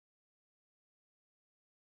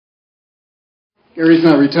Gary's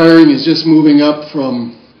not retiring, he's just moving up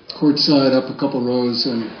from courtside up a couple rows,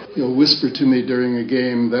 and he'll whisper to me during a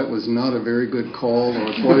game, "That was not a very good call,"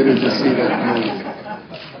 or "Boy, did you see that move."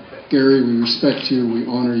 Gary, we respect you, we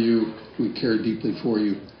honor you, we care deeply for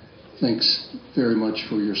you. Thanks very much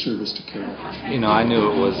for your service to Carroll. I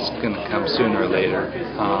knew it was going to come sooner or later.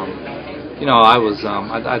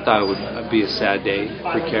 I thought it would be a sad day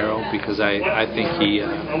for Carroll because I think he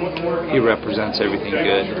represents everything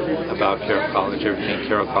good about Carroll College, everything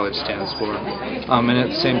Carroll College stands for. And at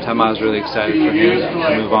the same time, I was really excited for him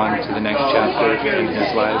to move on to the next chapter in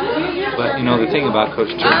his life. But the thing about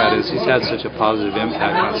Coach Turcott is he's had such a positive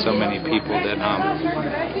impact on so many people that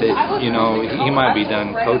he might be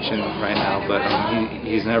done coaching right now, but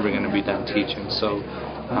he's never going to be done teaching. So.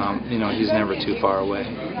 He's never too far away.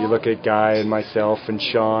 You look at Guy and myself and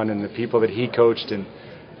Sean and the people that he coached, and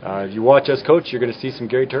you watch us coach, you're going to see some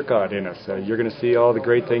Gary Turcott in us. You're going to see all the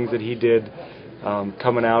great things that he did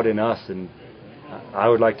coming out in us, and I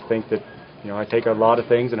would like to think that I take a lot of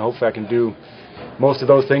things, and hopefully I can do most of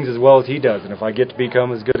those things as well as he does. And if I get to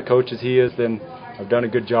become as good a coach as he is, then I've done a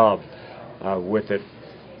good job with it.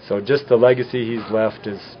 So just the legacy he's left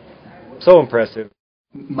is so impressive.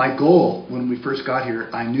 My goal when we first got here,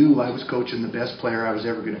 I knew I was coaching the best player I was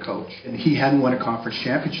ever going to coach. And he hadn't won a conference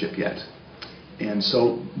championship yet. And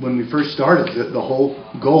so when we first started, the whole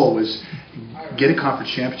goal was get a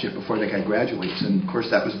conference championship before that guy graduates. And, of course,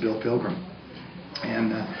 that was Bill Pilgrim.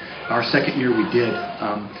 And our second year we did.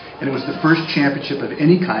 And it was the first championship of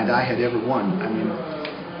any kind I had ever won. I mean,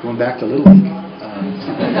 going back to Little League.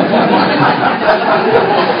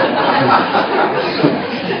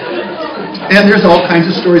 And there's all kinds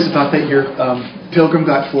of stories about that year. Pilgrim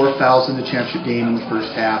got 4 fouls in the championship game in the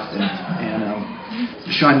first half, and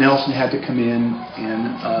Sean Nelson had to come in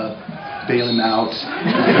and bail him out.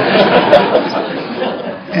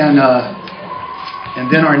 And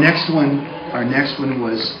then our next one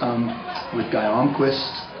was with Guy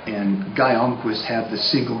Almquist, and Guy Almquist had the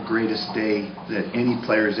single greatest day that any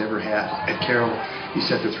player has ever had at Carroll. He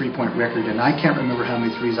set the three-point record, and I can't remember how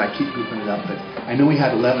many threes. I keep goofing it up, but I know he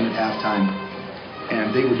had 11 at halftime,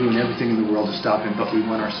 and they were doing everything in the world to stop him, but we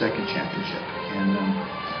won our second championship.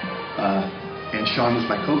 And Sean was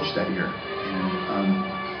my coach that year,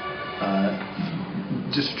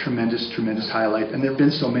 and just a tremendous, tremendous highlight. And there have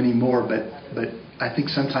been so many more, but I think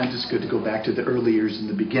sometimes it's good to go back to the early years in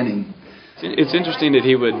the beginning. It's interesting that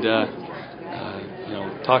he would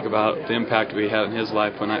talk about the impact we had in his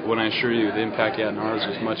life when I assure you the impact he had in ours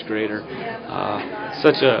was much greater.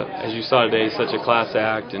 As you saw today, such a class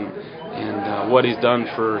act, and what he's done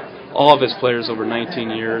for all of his players over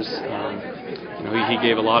 19 years. He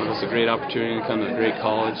gave a lot of us a great opportunity to come to a great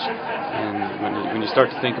college, and when you start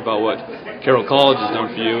to think about what Carroll College has done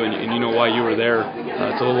for you, and you know why you were there,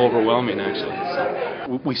 it's a little overwhelming actually.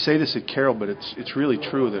 So. We say this at Carroll, but it's really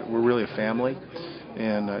true that we're really a family,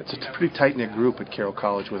 and it's a pretty tight-knit group at Carroll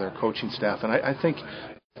College with our coaching staff, and I think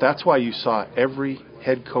that's why you saw every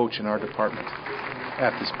head coach in our department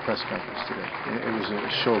at this press conference today. It was a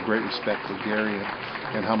show of great respect for Gary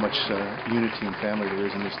and how much unity and family there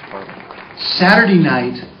is in this department. Saturday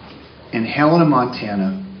night in Helena,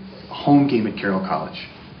 Montana, a home game at Carroll College.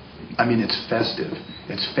 I mean, it's festive.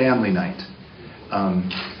 It's family night.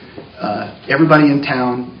 Everybody in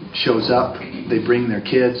town shows up. They bring their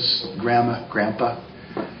kids, grandma, grandpa,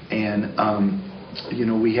 and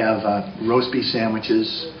we have roast beef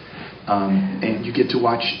sandwiches, and you get to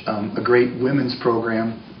watch a great women's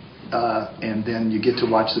program, and then you get to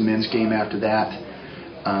watch the men's game after that.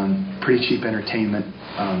 Pretty cheap entertainment.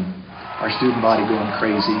 Our student body going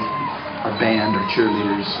crazy. Our band, our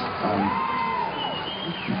cheerleaders.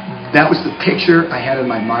 That was the picture I had in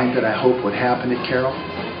my mind that I hoped would happen at Carroll,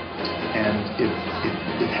 and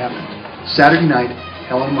it happened. Saturday night,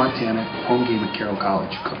 Helena, Montana, home game at Carroll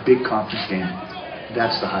College, big conference game.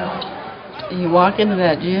 That's the highlight. You walk into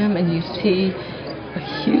that gym and you see a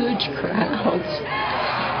huge crowd.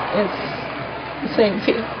 It's the same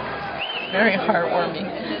feeling. Very heartwarming.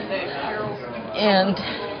 And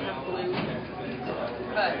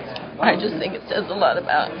I just think it says a lot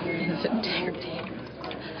about his integrity.